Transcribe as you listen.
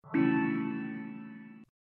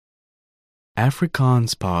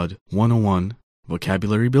Afrikaans Pod 101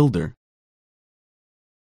 Vocabulary Builder.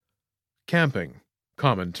 Camping.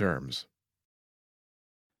 Common terms.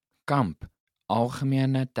 Kamp,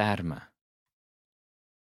 algemene terme.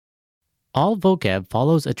 All vocab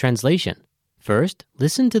follows a translation. First,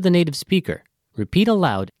 listen to the native speaker. Repeat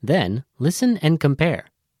aloud, then listen and compare.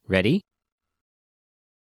 Ready?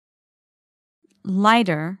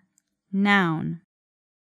 Lighter, noun.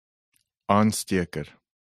 Aansteker.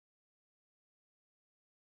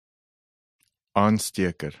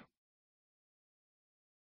 Aansteker.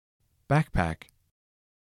 Backpack.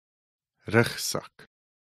 Rugzak.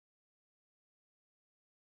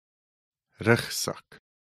 Rugzak.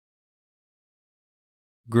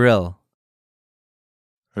 Grill.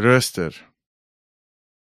 Rooster.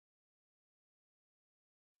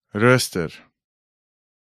 Rooster.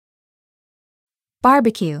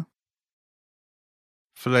 Barbecue.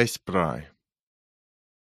 Vleisbraai.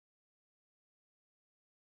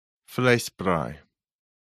 Vleisbraai.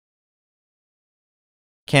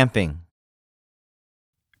 Camping.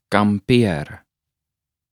 Kampeer.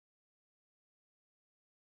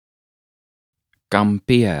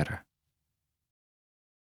 Kampeer.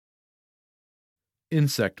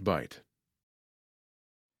 Insect bite.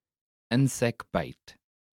 Insekbyt.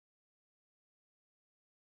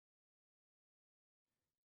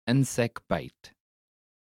 Insekbyt.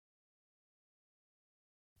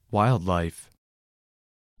 Wildlife.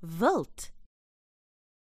 Wild.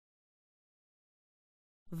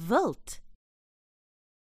 Wild.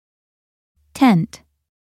 Tent.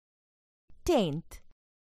 Tent.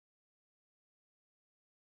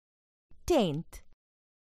 Tent.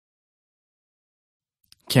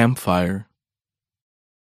 Campfire.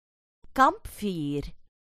 Kampvuur.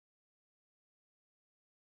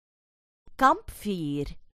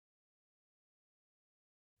 Kampvuur.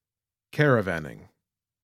 Caravanning.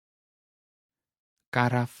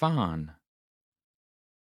 Karavaan.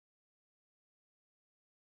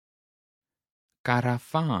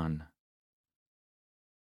 Karavaan.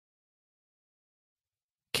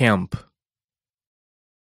 Camp.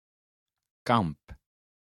 Kamp.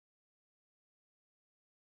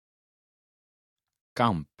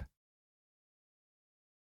 Kamp.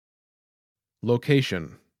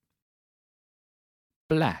 Location.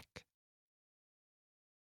 Plek.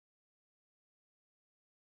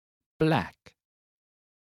 Plek.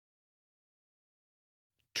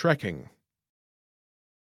 Trekking.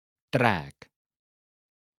 Trek.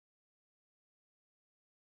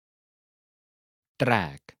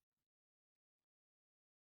 Trek.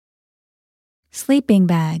 Sleeping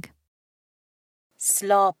bag.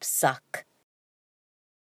 Slaapsak.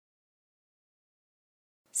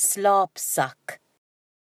 Slaapsak.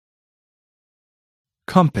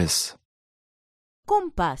 Compass.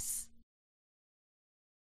 Kompas.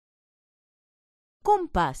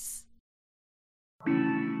 Kompas.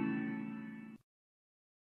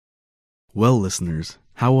 Well, listeners,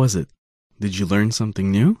 how was it? Did you learn something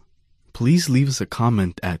new? Please leave us a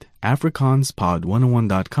comment at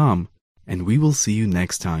afrikaanspod101.com and we will see you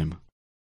next time.